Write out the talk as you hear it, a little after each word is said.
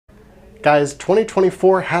Guys,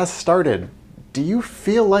 2024 has started. Do you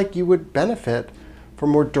feel like you would benefit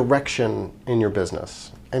from more direction in your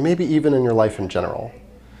business, and maybe even in your life in general?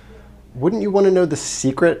 Wouldn't you want to know the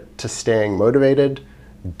secret to staying motivated,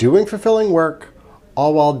 doing fulfilling work,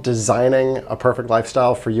 all while designing a perfect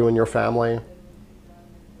lifestyle for you and your family?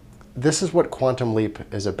 This is what Quantum Leap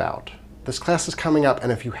is about. This class is coming up,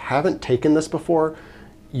 and if you haven't taken this before,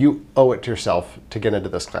 you owe it to yourself to get into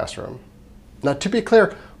this classroom. Now, to be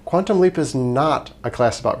clear, Quantum Leap is not a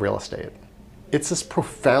class about real estate. It's this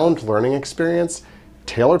profound learning experience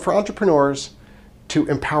tailored for entrepreneurs to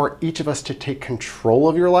empower each of us to take control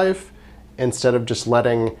of your life instead of just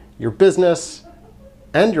letting your business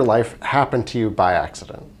and your life happen to you by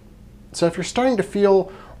accident. So if you're starting to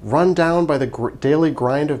feel run down by the daily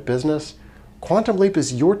grind of business, Quantum Leap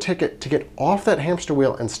is your ticket to get off that hamster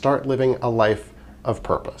wheel and start living a life of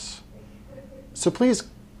purpose. So please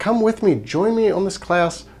come with me, join me on this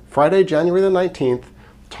class Friday, January the 19th,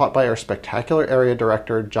 taught by our spectacular area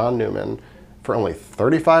director, John Newman. For only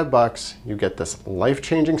 $35, you get this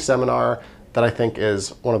life-changing seminar that I think is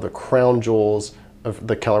one of the crown jewels of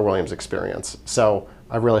the Keller Williams experience. So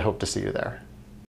I really hope to see you there.